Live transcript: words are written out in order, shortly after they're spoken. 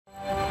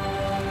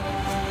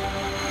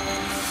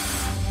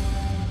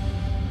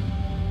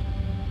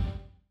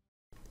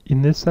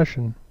In this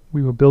session,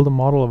 we will build a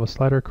model of a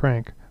slider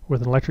crank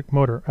with an electric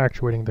motor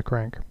actuating the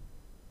crank.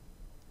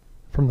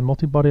 From the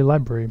multibody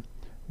library,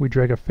 we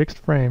drag a fixed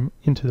frame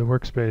into the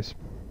workspace,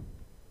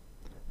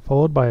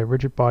 followed by a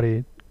rigid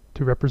body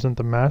to represent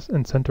the mass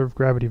and center of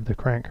gravity of the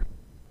crank.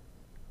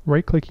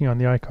 Right-clicking on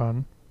the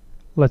icon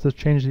lets us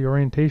change the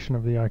orientation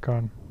of the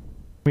icon.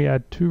 We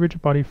add two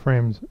rigid body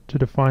frames to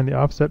define the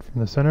offset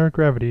from the center of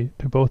gravity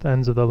to both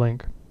ends of the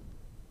link.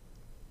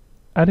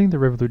 Adding the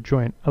revolute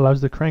joint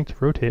allows the crank to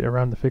rotate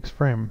around the fixed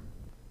frame.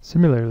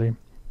 Similarly,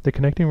 the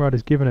connecting rod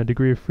is given a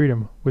degree of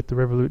freedom with the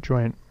revolute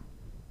joint.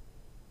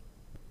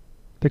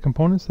 The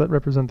components that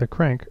represent the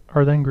crank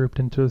are then grouped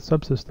into a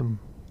subsystem.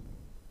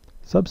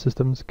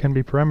 Subsystems can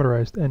be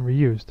parameterized and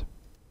reused.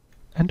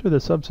 Enter the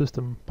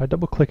subsystem by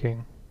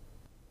double-clicking.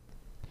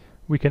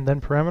 We can then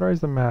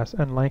parameterize the mass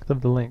and length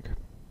of the link.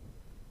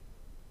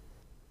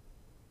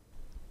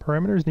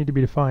 Parameters need to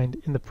be defined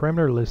in the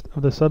parameter list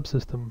of the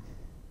subsystem.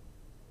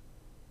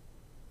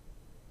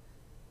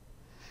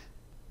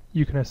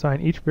 You can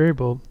assign each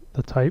variable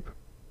the type,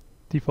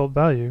 default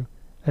value,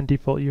 and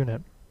default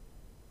unit.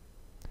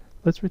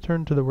 Let's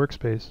return to the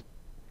workspace.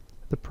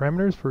 The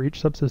parameters for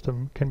each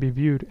subsystem can be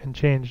viewed and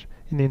changed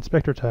in the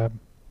Inspector tab.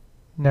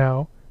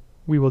 Now,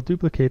 we will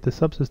duplicate the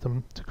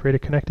subsystem to create a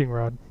connecting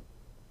rod.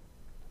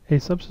 A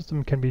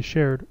subsystem can be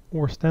shared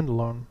or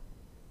standalone.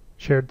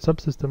 Shared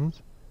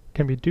subsystems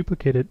can be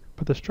duplicated,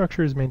 but the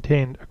structure is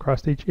maintained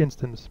across each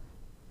instance.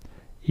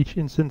 Each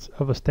instance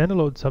of a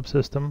standalone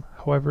subsystem,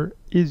 however,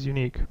 is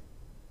unique.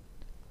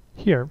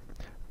 Here,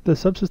 the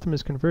subsystem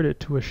is converted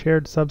to a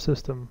shared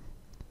subsystem.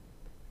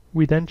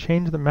 We then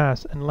change the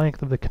mass and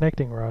length of the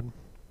connecting rod.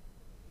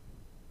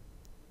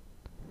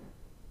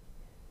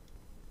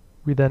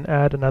 We then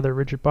add another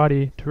rigid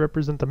body to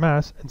represent the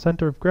mass and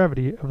center of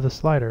gravity of the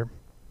slider.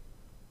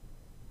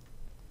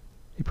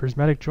 A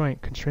prismatic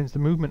joint constrains the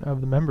movement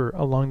of the member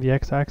along the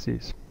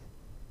x-axis.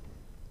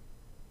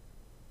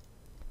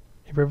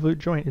 A revolute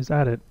joint is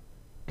added,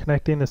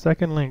 connecting the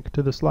second link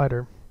to the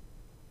slider.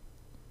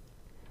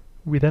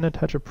 We then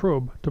attach a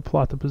probe to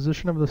plot the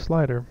position of the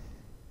slider.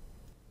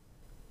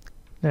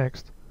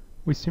 Next,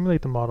 we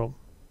simulate the model.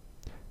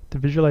 The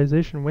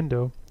visualization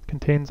window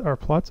contains our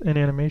plots and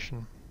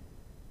animation.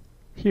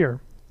 Here,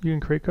 you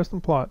can create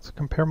custom plots,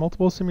 compare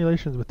multiple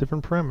simulations with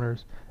different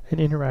parameters, and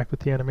interact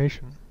with the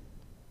animation.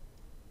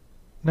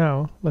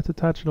 Now, let's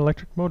attach an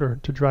electric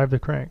motor to drive the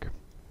crank.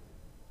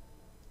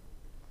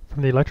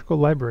 From the electrical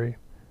library,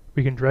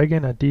 we can drag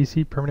in a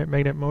DC permanent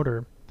magnet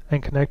motor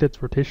and connect its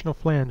rotational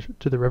flange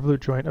to the revolute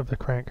joint of the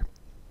crank.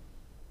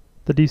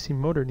 The DC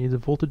motor needs a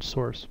voltage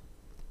source.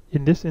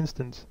 In this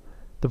instance,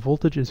 the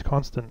voltage is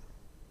constant.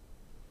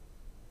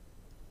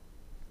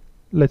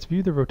 Let's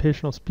view the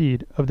rotational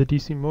speed of the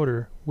DC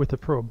motor with the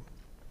probe.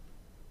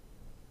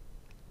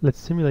 Let's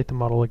simulate the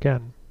model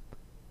again.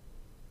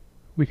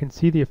 We can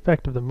see the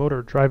effect of the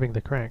motor driving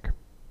the crank.